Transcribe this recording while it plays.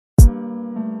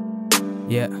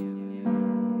Yeah.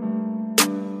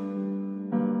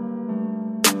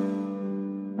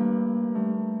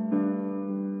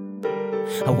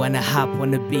 I wanna hop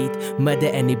on the beat, murder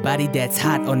anybody that's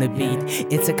hot on the beat.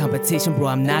 It's a competition, bro,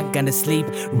 I'm not gonna sleep.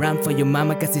 Run for your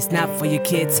mama, cause it's not for your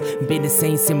kids. Been the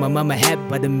same since my mama had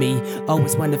but me.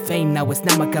 Always wanted fame, now it's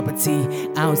not my cup of tea.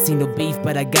 I don't see no beef,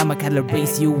 but I got my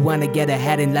cutleries. You wanna get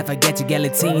ahead in life, I get your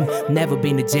guillotine. Never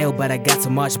been to jail, but I got so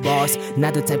much bars.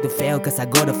 Not the type to fail, cause I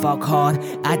go to fuck hard.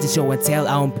 I just show and tell,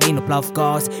 I don't play no bluff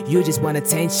scars. You just want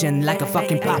attention like a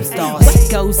fucking popstars.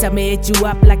 Wackos, I'ma hit you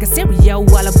up like a cereal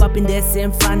while I'm up in this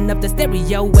in front of the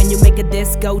stereo. When you make a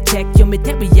disco, check your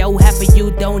material. Half of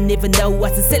you don't even know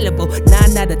what's a syllable.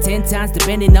 9 out of 10 times,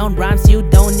 depending on rhymes, you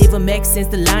don't even make sense.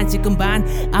 The lines you combine,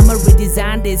 I'ma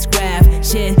redesign this graph.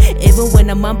 Shit, even when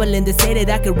I'm mumbling, they say that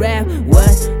I can rap.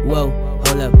 What? Whoa,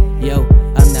 hold up, yo,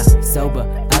 I'm not sober.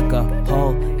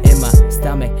 Alcohol in my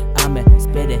stomach, I'ma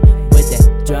spit it with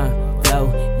that drunk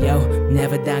flow. Yo,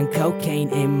 never done cocaine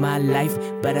in my life,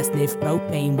 but I sniff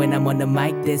propane when I'm on the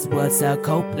mic. This world's a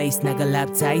cold place, snuggle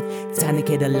up tight. Time to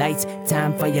get the lights,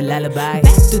 time for your lullaby.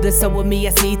 Back to the soul with me,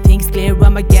 I see things clear.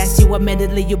 I'ma gas you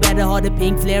immediately, you better hold the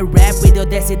pink flare. Rap with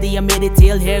audacity, I'm in it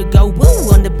till here go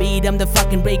woo. On the beat, I'm the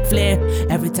fucking Ric Flair.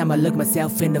 Every time I look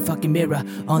myself in the fucking mirror,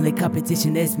 only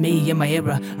competition is me in my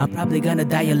era. I'm probably gonna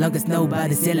die as long as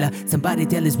nobody's iller. Somebody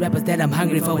tell these rappers that I'm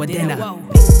hungry for a dinner.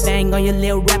 Bang on your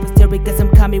little rappers, theory, cause I'm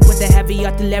coming with the heavy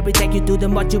artillery. Take you to the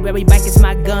mortuary, mic is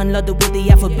my gun, loaded with the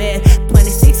alphabet.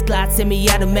 26 clots, send me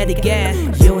automatic gas.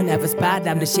 You ain't never spot,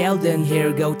 I'm the Sheldon.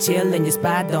 Here, go chill in your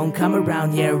spot, don't come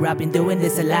around here. I've been doing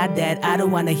this a lot that I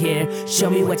don't wanna hear. Show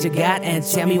me what you got and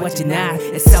tell me what you're not.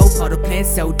 It's so part of plan,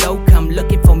 so don't come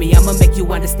looking for me. I'ma make you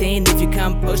understand if you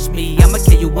come push me. I'ma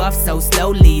kill you off so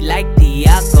slowly like the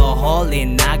alcohol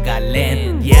in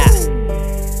Nagaland. Yeah.